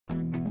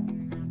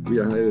We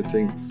are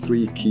highlighting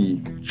three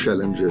key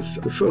challenges.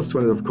 The first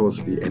one is, of course,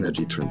 the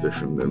energy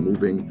transition,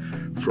 moving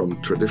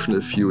from traditional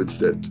fuels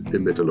that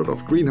emit a lot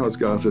of greenhouse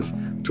gases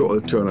to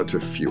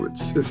alternative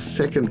fuels. The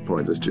second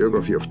point is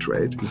geography of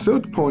trade. The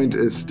third point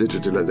is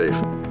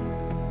digitalization.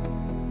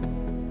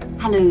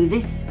 Hello,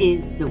 this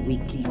is the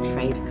Weekly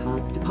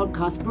Tradecast, a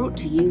podcast brought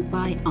to you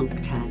by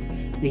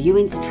UNCTAD, the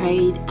UN's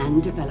trade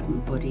and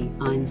development body.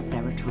 I'm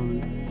Sarah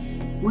Tons.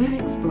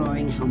 We're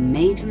exploring how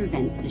major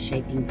events are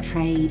shaping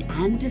trade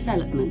and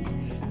development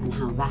and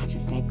how that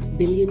affects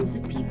billions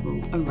of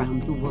people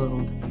around the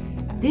world.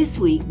 This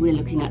week, we're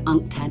looking at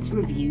UNCTAD's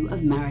review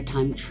of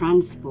maritime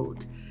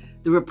transport.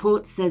 The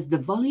report says the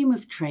volume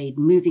of trade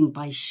moving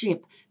by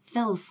ship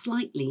fell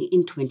slightly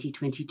in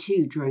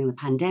 2022 during the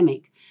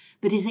pandemic,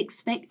 but is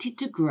expected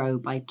to grow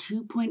by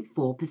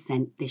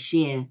 2.4% this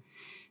year.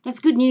 That's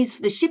good news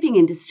for the shipping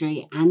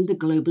industry and the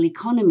global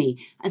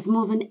economy, as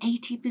more than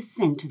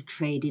 80% of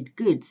traded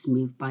goods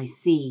move by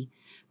sea.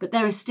 But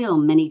there are still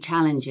many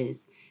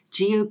challenges.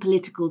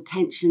 Geopolitical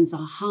tensions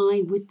are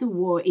high with the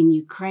war in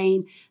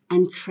Ukraine,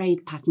 and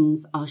trade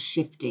patterns are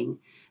shifting.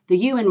 The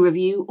UN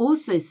review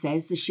also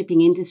says the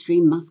shipping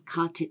industry must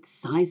cut its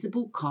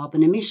sizable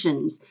carbon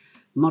emissions,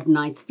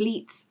 modernize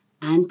fleets,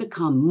 and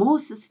become more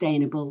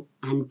sustainable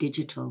and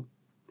digital.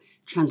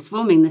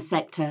 Transforming the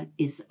sector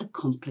is a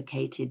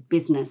complicated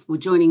business. Well,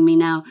 joining me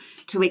now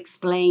to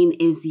explain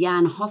is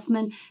Jan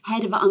Hoffmann,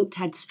 head of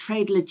UNCTAD's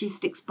Trade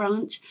Logistics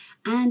branch,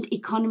 and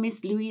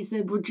economist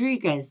Luisa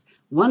Rodriguez,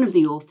 one of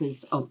the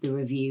authors of the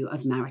review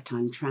of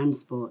maritime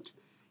transport.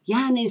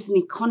 Jan is an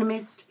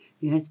economist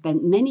who has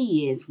spent many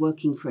years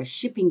working for a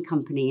shipping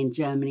company in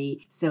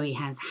Germany, so he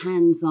has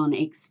hands-on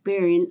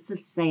experience of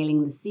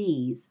sailing the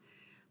seas.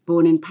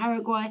 Born in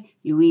Paraguay,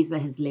 Luisa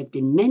has lived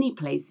in many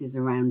places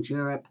around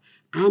Europe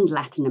and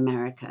Latin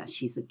America.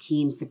 She's a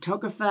keen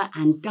photographer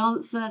and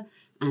dancer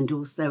and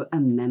also a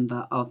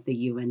member of the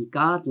UN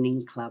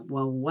Gardening Club.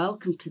 Well,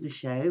 welcome to the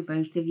show,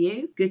 both of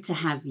you. Good to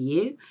have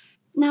you.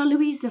 Now,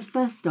 Luisa,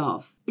 first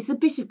off, it's a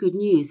bit of good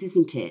news,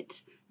 isn't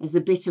it? There's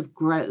a bit of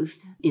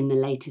growth in the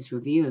latest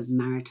review of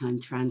maritime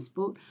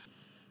transport.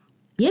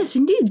 Yes,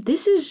 indeed.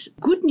 This is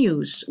good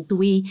news.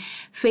 We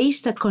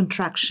faced a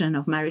contraction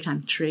of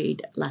maritime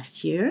trade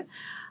last year,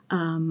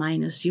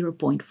 minus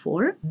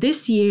 0.4.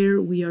 This year,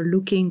 we are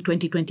looking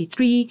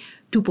 2023,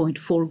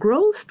 2.4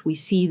 growth. We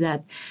see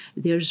that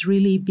there's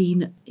really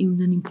been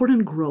an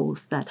important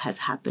growth that has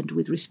happened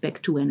with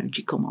respect to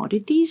energy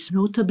commodities,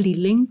 notably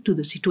linked to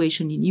the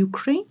situation in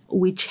Ukraine,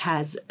 which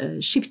has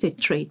shifted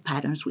trade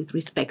patterns with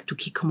respect to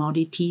key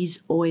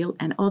commodities, oil,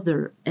 and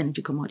other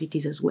energy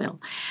commodities as well.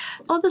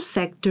 Other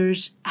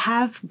sectors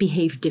have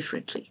behaved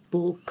differently.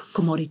 Bulk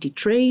commodity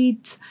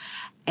trades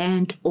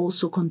and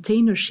also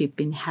container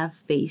shipping have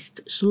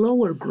faced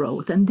slower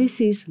growth. And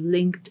this is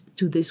linked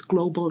to this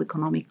global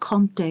economic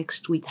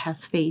context. We have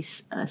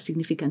faced a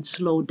significant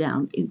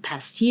slowdown in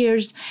past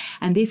years,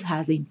 and this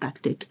has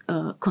impacted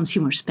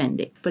consumer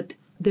spending. But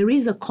there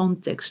is a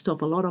context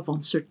of a lot of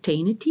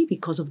uncertainty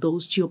because of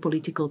those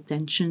geopolitical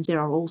tensions. There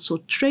are also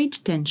trade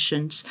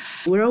tensions.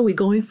 Where are we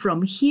going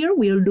from here?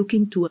 We are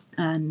looking to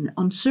an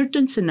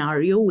uncertain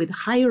scenario with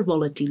higher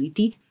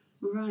volatility.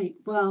 Right.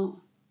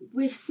 Well,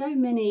 with so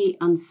many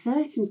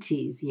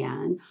uncertainties,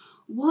 Jan,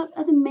 what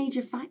are the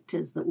major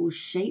factors that will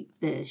shape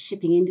the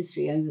shipping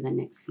industry over the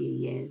next few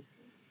years?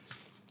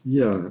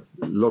 Yeah,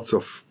 lots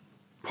of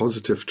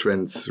positive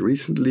trends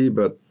recently,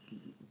 but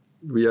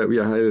we are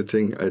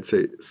highlighting, I'd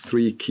say,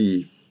 three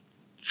key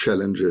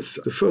challenges.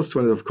 The first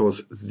one is, of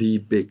course, the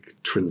big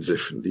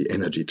transition, the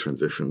energy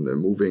transition,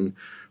 moving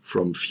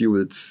from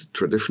fuels,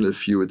 traditional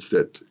fuels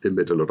that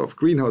emit a lot of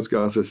greenhouse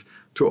gases,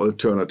 to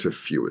alternative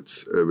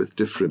fuels with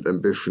different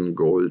ambition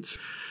goals.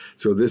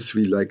 So this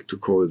we like to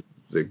call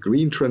the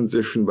green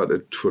transition, but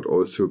it should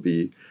also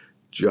be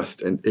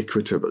just and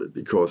equitable,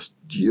 because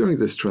during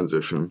this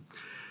transition,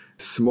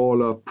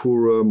 smaller,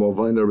 poorer, more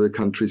vulnerable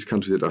countries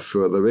that are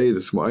further away,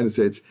 the small island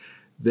states,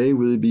 they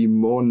will be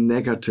more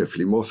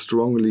negatively, more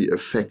strongly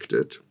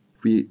affected.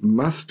 We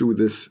must do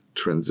this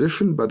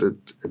transition, but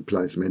it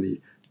implies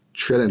many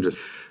challenges.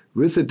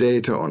 With the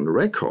data on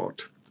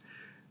record,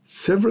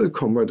 several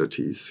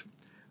commodities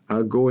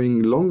are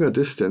going longer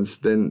distance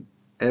than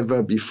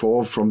ever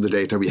before from the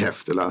data we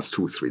have the last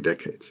 2-3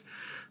 decades.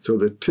 So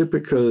the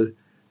typical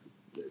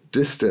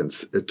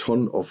distance a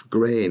ton of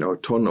grain or a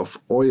ton of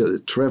oil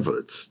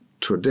travels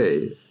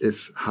today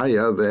is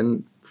higher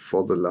than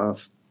for the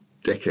last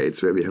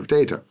decades where we have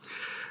data,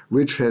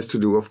 which has to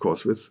do, of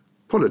course, with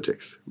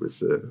politics, with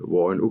the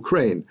war in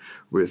Ukraine,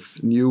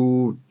 with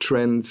new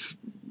trends.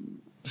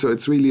 So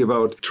it's really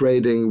about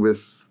trading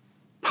with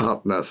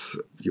partners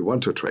you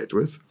want to trade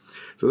with.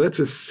 So that's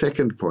a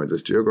second point,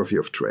 this geography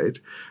of trade,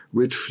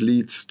 which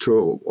leads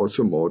to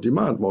also more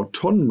demand, more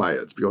ton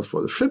miles, because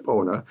for the ship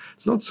owner,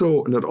 it's not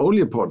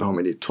only important how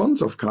many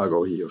tons of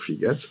cargo he or she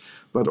gets,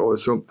 but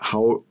also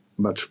how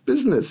much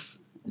business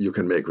you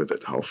can make with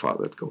it, how far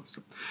that goes.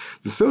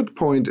 The third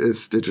point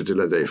is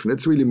digitalization.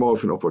 It's really more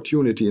of an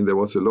opportunity, and there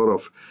was a lot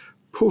of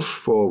push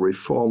for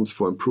reforms,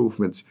 for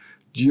improvements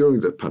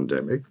during the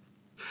pandemic.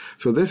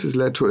 So this has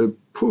led to a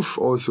push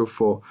also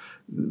for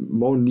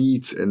more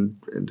needs and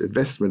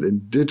investment in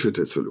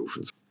digital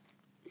solutions.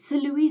 So,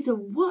 Luisa,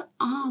 what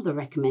are the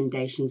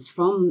recommendations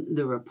from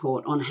the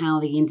report on how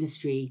the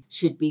industry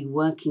should be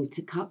working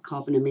to cut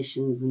carbon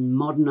emissions and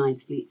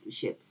modernize fleets of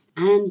ships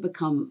and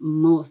become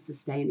more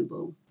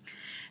sustainable?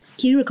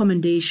 Key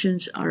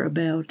recommendations are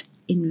about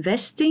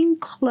investing,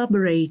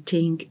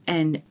 collaborating,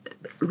 and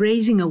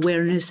raising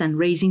awareness and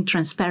raising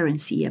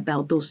transparency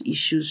about those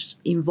issues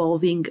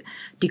involving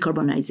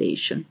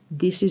decarbonization.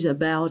 This is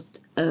about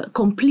a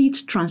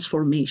complete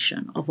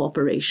transformation of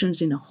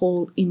operations in a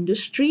whole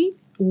industry.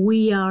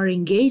 We are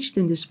engaged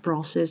in this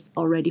process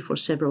already for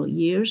several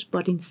years,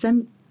 but in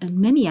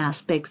many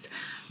aspects,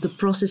 the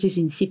process is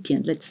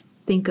incipient. Let's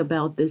think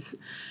about this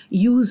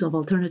use of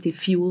alternative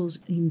fuels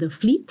in the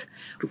fleet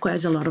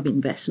requires a lot of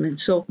investment.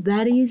 So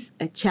that is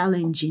a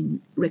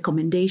challenging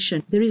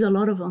recommendation. There is a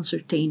lot of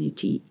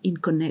uncertainty in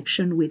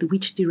connection with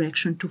which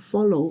direction to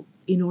follow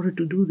in order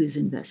to do these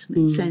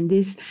investments. And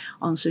this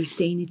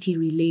uncertainty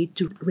relates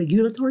to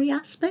regulatory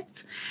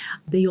aspects.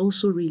 They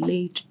also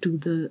relate to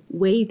the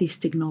way these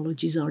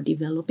technologies are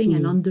developing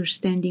and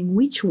understanding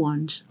which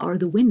ones are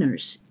the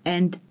winners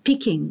and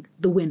picking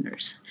the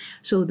winners.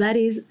 So that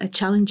is a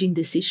challenging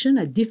decision,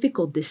 a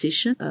difficult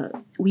decision.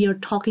 We are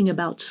talking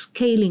about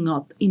scaling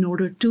up in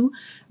order to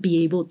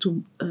be able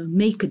to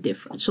make a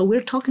difference. So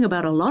we're talking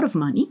about a lot of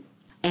money,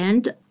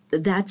 and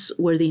that's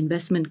where the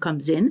investment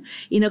comes in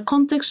a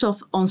context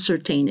of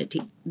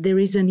uncertainty. There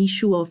is an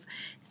issue of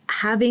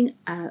having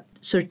a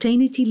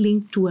certainty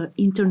linked to an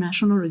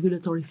international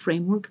regulatory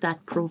framework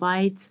that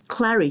provides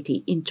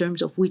clarity in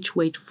terms of which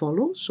way to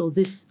follow. So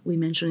this we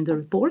mentioned in the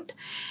report.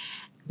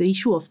 The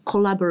issue of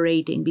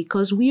collaborating,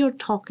 because we are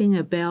talking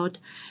about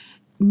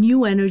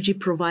new energy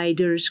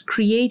providers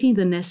creating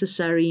the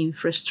necessary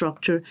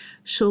infrastructure.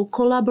 So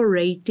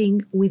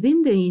collaborating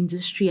within the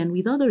industry and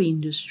with other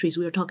industries.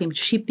 We are talking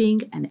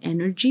shipping and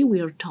energy.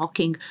 We are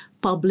talking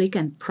public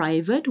and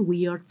private.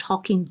 We are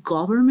talking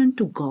government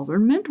to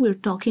government. We're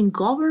talking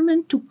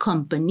government to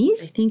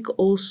companies. I think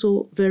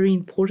also very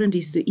important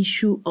is the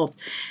issue of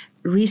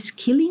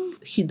reskilling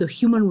the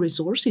human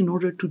resource in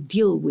order to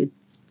deal with,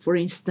 for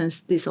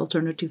instance, these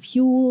alternative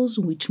fuels,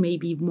 which may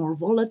be more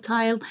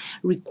volatile,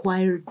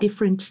 require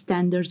different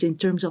standards in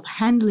terms of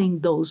handling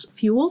those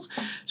fuels.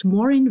 So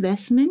more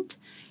investment,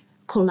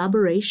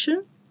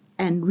 collaboration,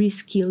 and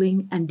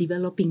reskilling and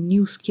developing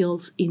new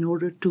skills in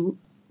order to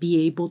be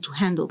able to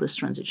handle this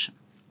transition.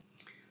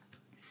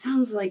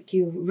 Sounds like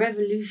you're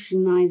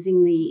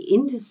revolutionizing the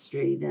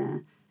industry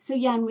there. So,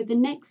 Jan, with the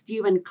next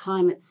UN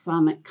Climate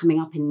Summit coming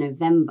up in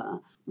November,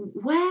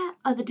 where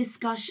are the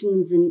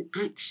discussions and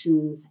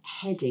actions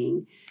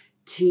heading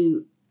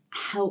to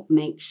help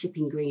make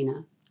shipping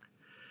greener?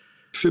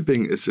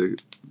 Shipping is a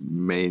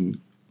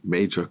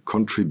major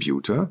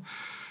contributor.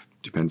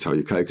 Depends how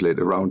you calculate.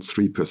 Around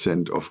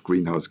 3% of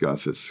greenhouse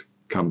gases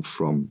come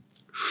from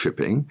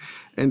shipping.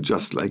 And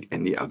just like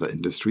any other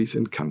industries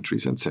and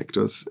countries and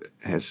sectors,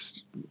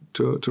 has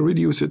to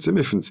reduce its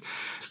emissions.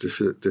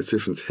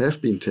 Decisions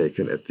have been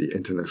taken at the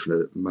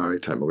International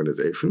Maritime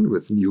Organization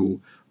with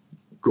new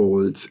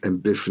goals,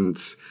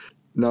 ambitions.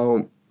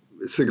 Now,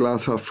 is the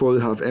glass half full,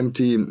 half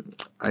empty?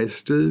 I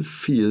still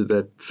feel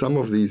that some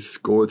of these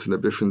goals and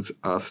ambitions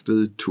are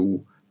still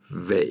too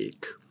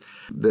vague.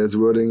 There's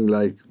wording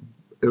like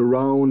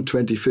around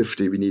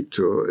 2050 we need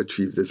to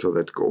achieve this or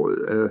that goal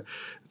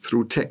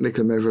through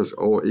technical measures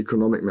or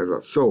economic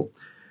measures. So,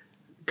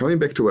 coming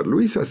back to what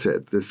Luisa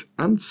said, this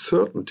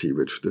uncertainty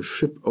which the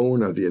ship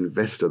owner, the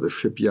investor, the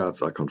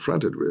shipyards are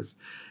confronted with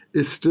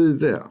is still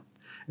there.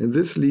 And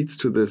this leads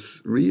to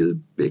this real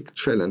big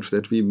challenge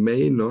that we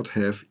may not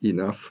have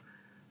enough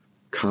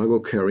cargo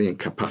carrying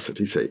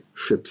capacity, say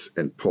ships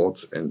and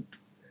ports and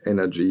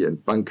energy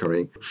and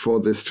bunkering for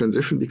this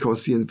transition,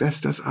 because the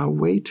investors are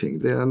waiting.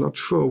 They are not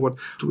sure what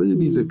will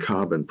be the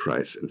carbon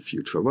price in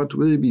future, what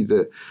will be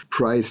the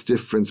price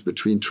difference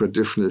between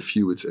traditional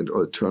fuels and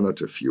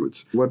alternative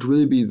fuels, what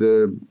will be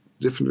the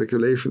different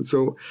regulations.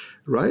 So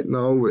right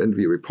now, and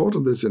we report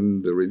on this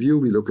in the review,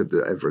 we look at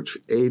the average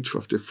age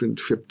of different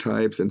ship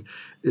types, and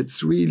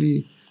it's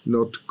really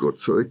not good.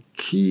 So a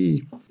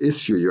key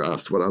issue you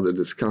asked, what are the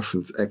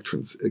discussions,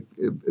 actions?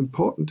 An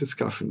important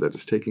discussion that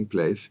is taking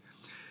place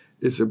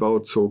is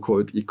about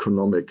so-called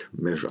economic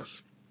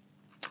measures,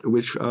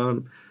 which are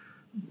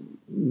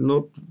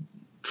not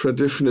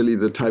traditionally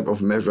the type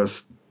of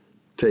measures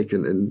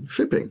taken in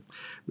shipping.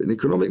 An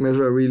economic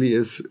measure really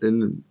is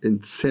an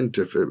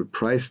incentive, a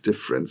price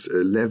difference,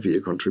 a levy,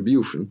 a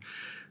contribution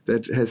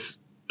that has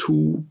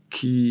two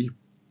key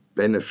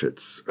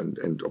benefits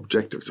and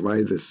objectives,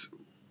 why this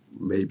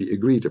may be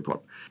agreed upon.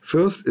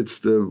 First, it's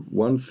the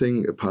one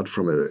thing apart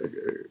from a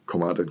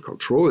command and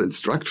control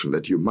instruction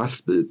that you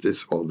must build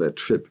this or that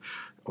ship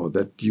or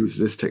that use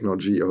this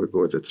technology or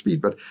go at that speed,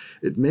 but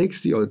it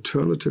makes the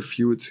alternative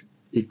fuels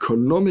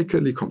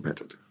economically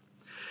competitive.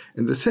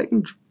 And the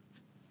second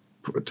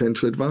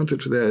potential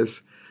advantage there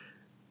is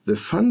the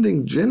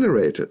funding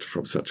generated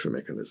from such a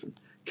mechanism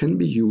can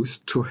be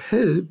used to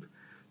help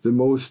the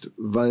most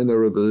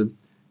vulnerable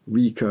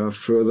weaker,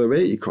 further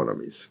away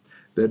economies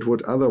that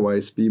would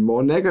otherwise be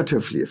more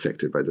negatively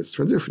affected by this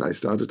transition. I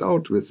started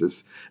out with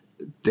this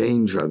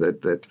danger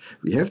that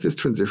we have this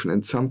transition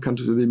and some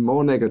countries will be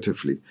more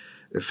negatively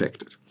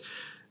affected.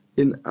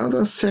 In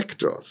other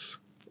sectors,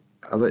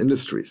 other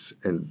industries,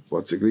 and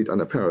what's agreed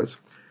under Paris,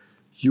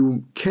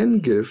 you can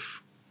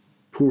give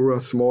poorer,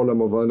 smaller,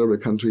 more vulnerable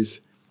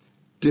countries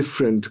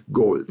different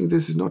goals.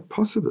 This is not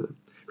possible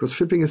because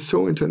shipping is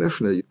so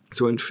international.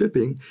 So in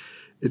shipping,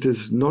 it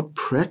is not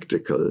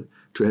practical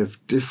to have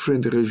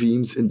different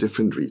regimes in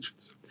different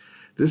regions.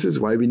 This is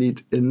why we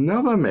need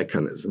another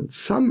mechanism,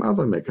 some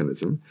other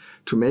mechanism,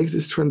 to make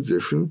this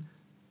transition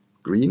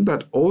green,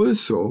 but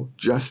also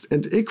just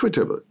and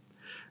equitable.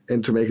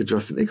 And to make it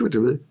just and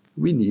equitable,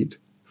 we need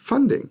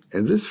funding.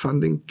 And this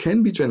funding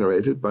can be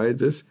generated by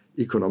this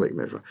economic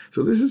measure.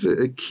 So this is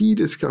a key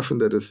discussion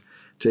that is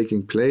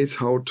taking place,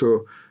 how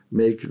to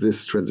make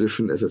this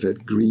transition, as I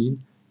said,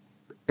 green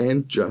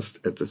and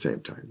just at the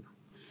same time.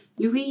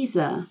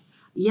 Luisa,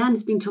 Jan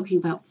has been talking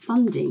about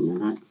funding,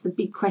 and that's the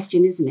big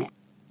question, isn't it?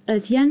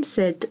 As Jan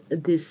said,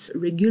 this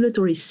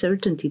regulatory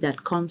certainty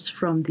that comes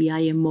from the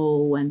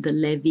IMO and the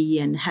levy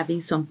and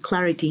having some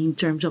clarity in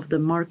terms of the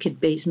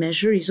market-based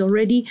measure is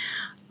already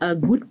a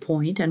good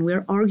point, and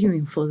we're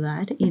arguing for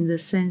that in the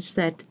sense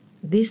that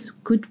this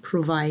could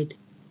provide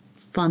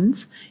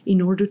funds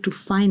in order to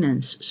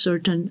finance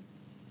certain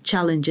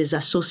challenges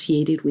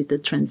associated with the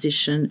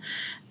transition,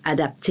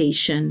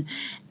 adaptation,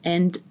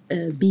 and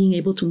being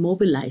able to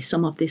mobilize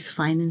some of this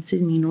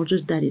financing in order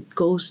that it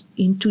goes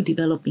into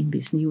developing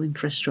this new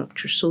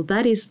infrastructure. So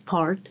that is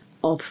part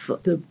of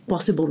the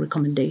possible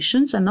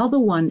recommendations. Another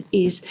one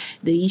is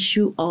the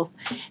issue of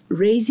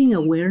raising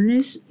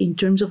awareness in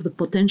terms of the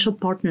potential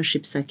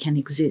partnerships that can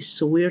exist.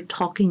 So we're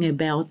talking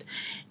about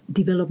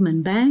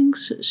development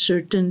banks,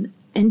 certain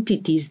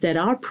entities that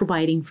are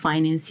providing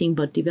financing,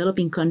 but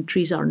developing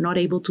countries are not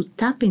able to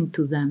tap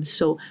into them.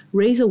 So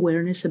raise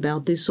awareness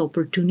about these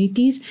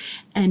opportunities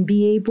and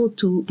be able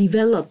to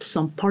develop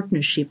some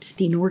partnerships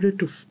in order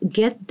to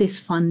get this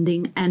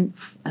funding and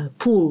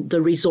pool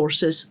the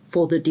resources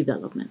for the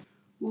development.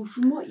 Well,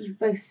 from what you've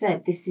both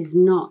said, this is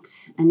not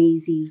an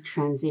easy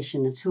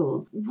transition at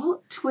all.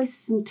 What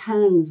twists and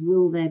turns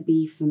will there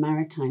be for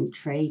maritime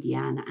trade,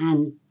 Jan,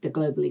 and the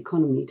global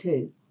economy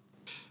too?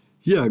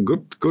 Yeah,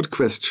 good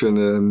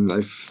question. I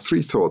have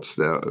three thoughts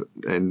there.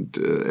 And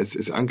as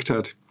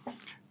UNCTAD,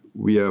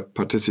 we are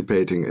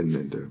participating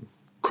in the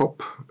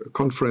COP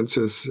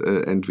conferences,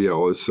 and we are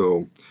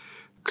also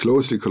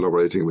closely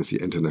collaborating with the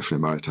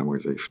International Maritime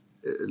Organization.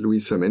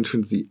 Luisa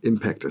mentioned the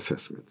impact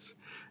assessments.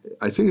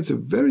 I think it's a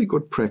very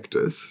good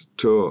practice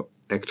to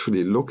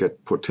actually look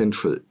at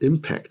potential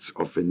impacts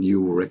of a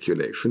new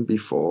regulation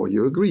before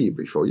you agree,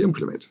 before you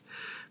implement.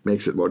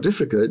 Makes it more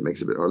difficult,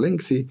 makes it a bit more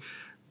lengthy,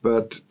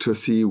 but to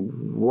see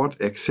what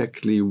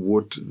exactly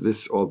would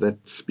this or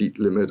that speed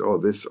limit or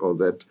this or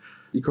that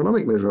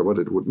economic measure, what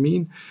it would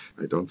mean.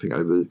 I don't think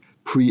I will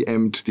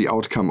preempt the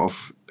outcome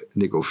of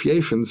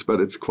negotiations, but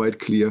it's quite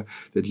clear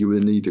that you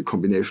will need a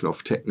combination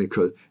of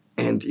technical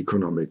and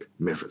economic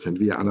measures, and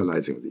we are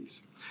analyzing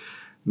these.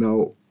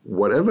 Now,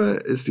 whatever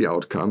is the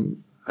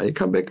outcome, I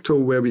come back to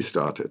where we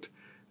started.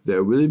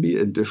 There will be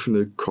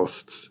additional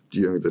costs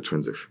during the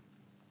transition.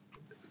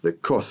 The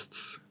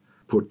costs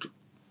put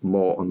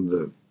more on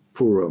the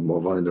poorer,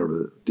 more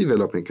vulnerable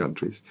developing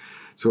countries.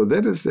 So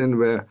that is then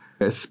where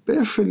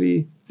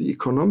especially the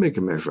economic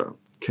measure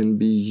can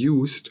be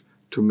used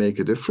to make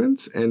a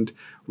difference, and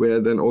where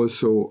then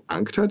also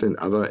UNCTAD and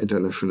other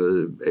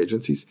international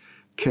agencies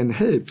can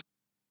help.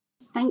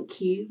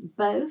 Thank you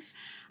both.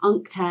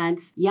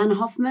 UNCTAD's Jan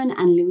Hoffmann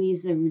and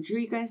Luisa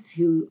Rodriguez,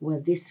 who were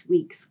this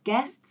week's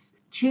guests.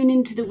 Tune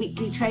into the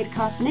Weekly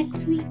Tradecast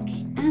next week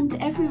and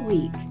every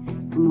week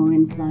for more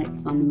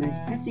insights on the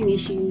most pressing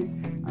issues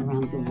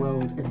around the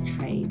world of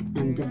trade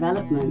and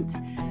development.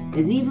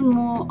 There's even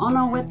more on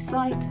our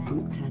website,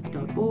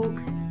 unctad.org.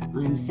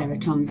 I'm Sarah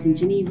Toms in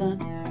Geneva.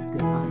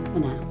 Goodbye for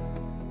now.